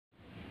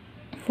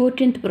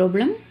14th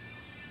problem.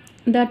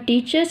 The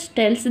teacher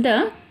tells the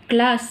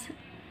class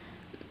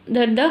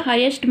that the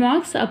highest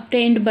marks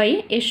obtained by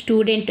a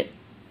student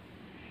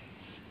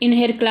in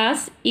her class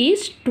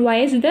is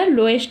twice the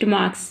lowest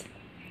marks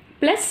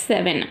plus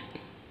 7.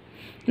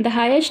 The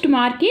highest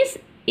mark is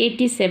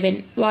 87.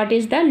 What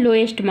is the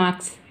lowest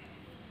marks?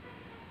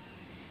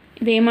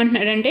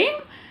 ఇదేమంటున్నాడంటే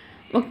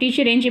ఒక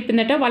teacher ఏం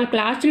చెప్పిందట, వాళ్ళ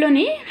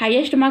క్లాస్లోని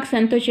highest marks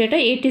ఎంత వచ్చాయట,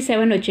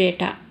 87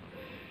 వచ్చాయట.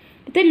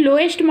 అయితే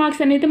lowest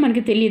marks అనేది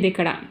మనకి తెలియదు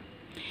ఇక్కడ.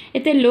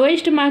 అయితే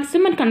లోయెస్ట్ మార్క్స్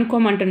మనకు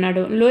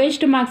కనుక్కోమంటున్నాడు.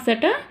 లోయెస్ట్ మార్క్స్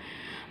అట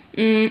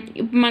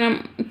మనం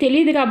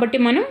తెలియదు కాబట్టి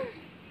మనం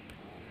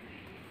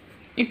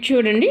ఇటు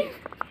చూడండి,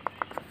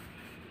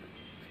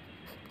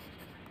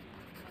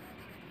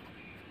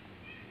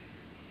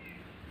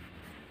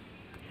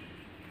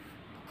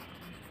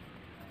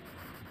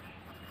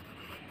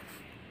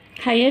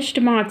 హైయెస్ట్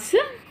మార్క్స్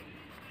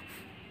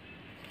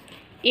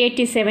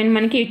 87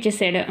 మనకి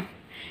ఇచ్చేసాడు.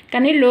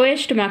 కానీ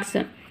లోయెస్ట్ మార్క్స్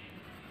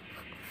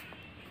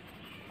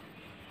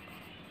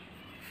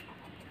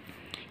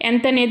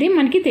ఎంత అనేది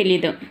మనకి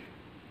తెలీదు.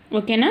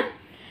 ఓకేనా,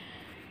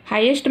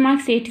 హైయెస్ట్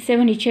మార్క్స్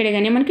 87 ఇచ్చాడు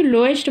కానీ మనకి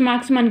లోయెస్ట్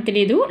మార్క్స్ మనకు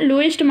తెలియదు.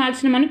 లోయెస్ట్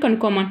మార్క్స్ని మనం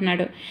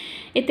కనుక్కోమంటున్నాడు.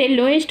 అయితే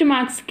లోయెస్ట్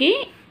మార్క్స్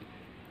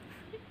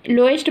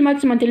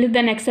మనకు తెలియదు,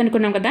 దాన్ని ఎక్స్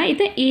అనుకున్నాం కదా.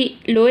 అయితే ఈ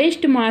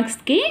లోయెస్ట్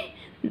మార్క్స్కి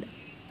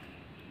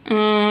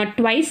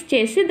ట్వైస్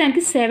చేసి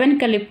దానికి 7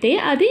 కలిపితే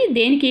అది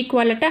దేనికి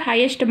ఈక్వల్ అట,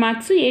 హైయెస్ట్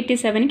మార్క్స్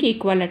 87కి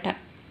ఈక్వల్ అట.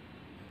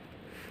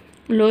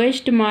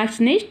 లోయెస్ట్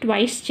మార్క్స్ని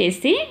ట్వైస్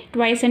చేసి,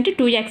 ట్వైస్ అంటే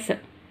 2x,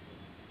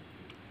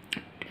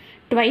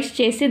 ట్వైస్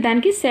చేసి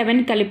దానికి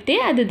 7 కలిపితే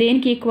అది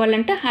దేనికి ఈక్వల్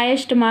అంటే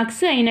హైయెస్ట్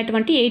మార్క్స్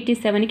అయినటువంటి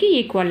 87కి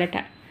ఈక్వల్ అట.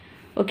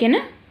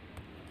 ఓకేనా,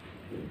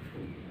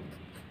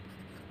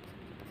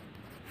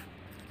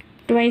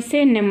 ట్వైస్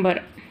ఏ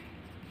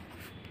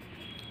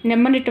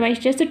నెంబర్ని ట్వైస్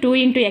చేస్తే 2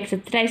 × x,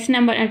 ట్రైస్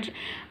నెంబర్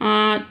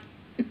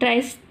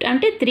ట్రైస్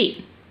అంటే 3.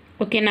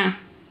 ఓకేనా,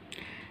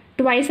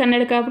 ట్వైస్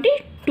అన్నాడు కాబట్టి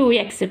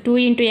 2x, 2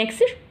 × x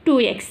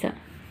 2x.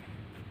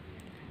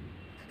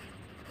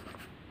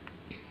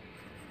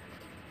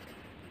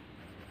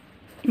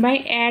 By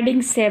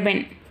adding 7,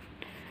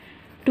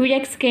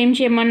 2xకి ఏం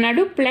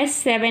చేయమన్నాడు, ప్లస్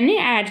 7ని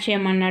యాడ్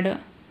చేయమన్నాడు.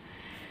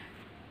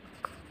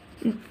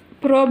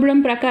 ప్రాబ్లం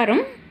ప్రకారం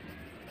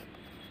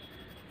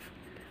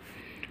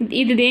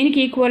ఇది దేనికి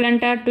ఈక్వల్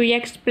అంట,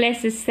 2x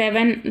 +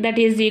 7 that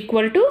is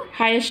equal to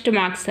highest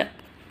marks.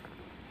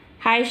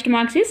 Highest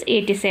marks is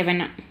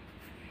 87.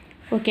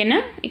 ఓకేనా,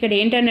 ఇక్కడ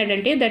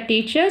ఏంటన్నాడంటే the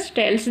teachers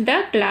tells the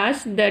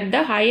class that the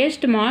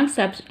highest marks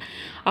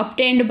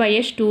obtained by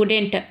a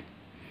student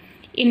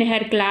in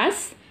her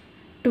class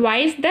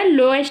twice the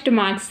lowest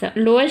marks.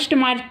 Lowest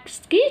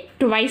మార్క్స్కి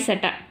twice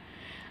అట,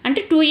 అంటే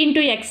 2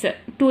 × x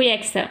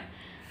 2x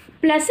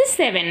plus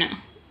 7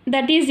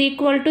 that is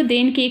equal to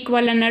దేనికి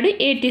equal అన్నాడు,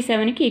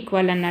 87కి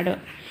equal అన్నాడు.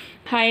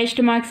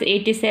 Highest marks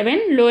 87,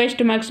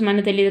 lowest marks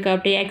మనకు తెలియదు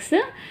కాబట్టి x,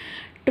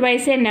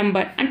 twice ఏ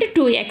number అంటే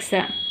 2x.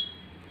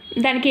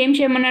 దానికి ఏం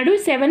చేయమన్నాడు,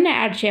 7ని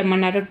యాడ్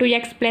చేయమన్నారు,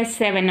 2x +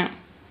 7.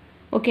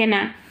 ఓకేనా,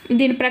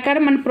 దీని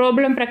ప్రకారం మన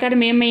ప్రాబ్లం ప్రకారం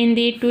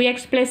ఏమైంది, 2x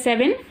 +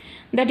 7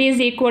 that is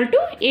equal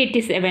to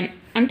 87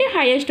 అంటే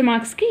హైయెస్ట్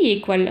మార్క్స్కి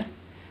ఈక్వల్.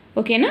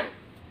 ఓకేనా,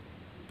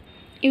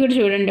 ఇక్కడ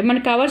చూడండి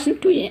మనకు కావాల్సిన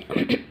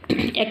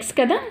 2x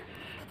కదా,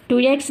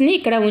 2xని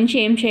ఇక్కడ ఉంచి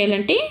ఏం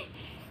చేయాలంటే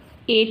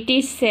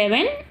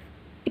 87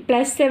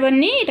 +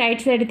 7ని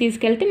రైట్ సైడ్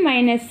తీసుకెళ్తే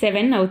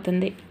 -7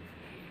 అవుతుంది.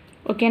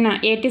 ఓకేనా,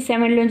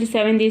 87లోంచి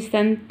 7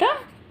 తీస్తే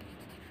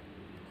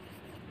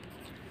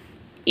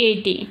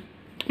 80.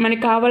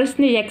 మనకు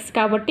కావాల్సింది x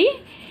కాబట్టి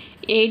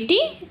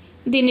 80,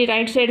 దీన్ని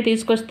రైట్ సైడ్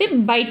తీసుకొస్తే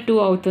 /2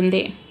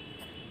 అవుతుంది.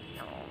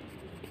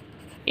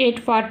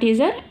 240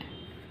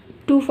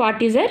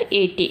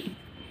 80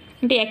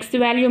 అంటే x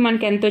వాల్యూ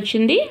మనకి ఎంత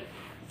వచ్చింది,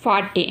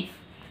 40.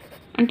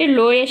 అంటే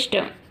లోయెస్ట్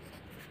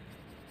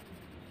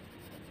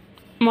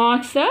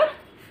మార్క్స్ ఆర్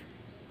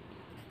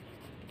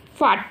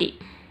 40.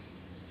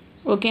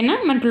 ఓకేనా,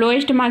 మనకు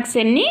లోయెస్ట్ మార్క్స్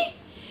ఎన్ని,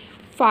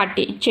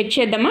 40. చెక్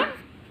చేద్దామా,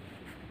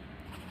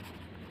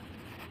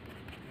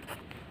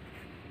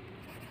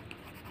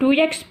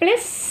 2x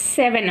 +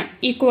 7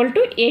 =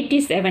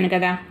 87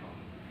 కదా.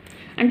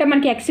 అంటే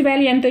మనకి x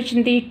వాల్యూ ఎంత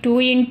వచ్చింది, 2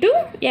 ×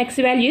 x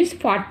value is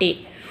 40.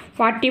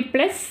 40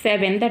 +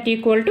 7 that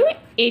equal to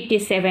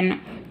 87.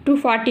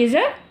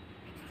 240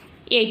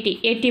 80,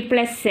 80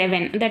 +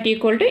 7 that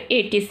equal to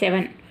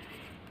 87.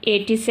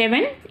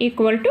 87 =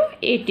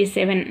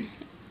 87.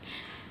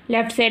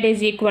 Left side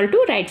is equal to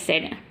right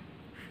side.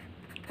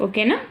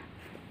 ఓకేనా.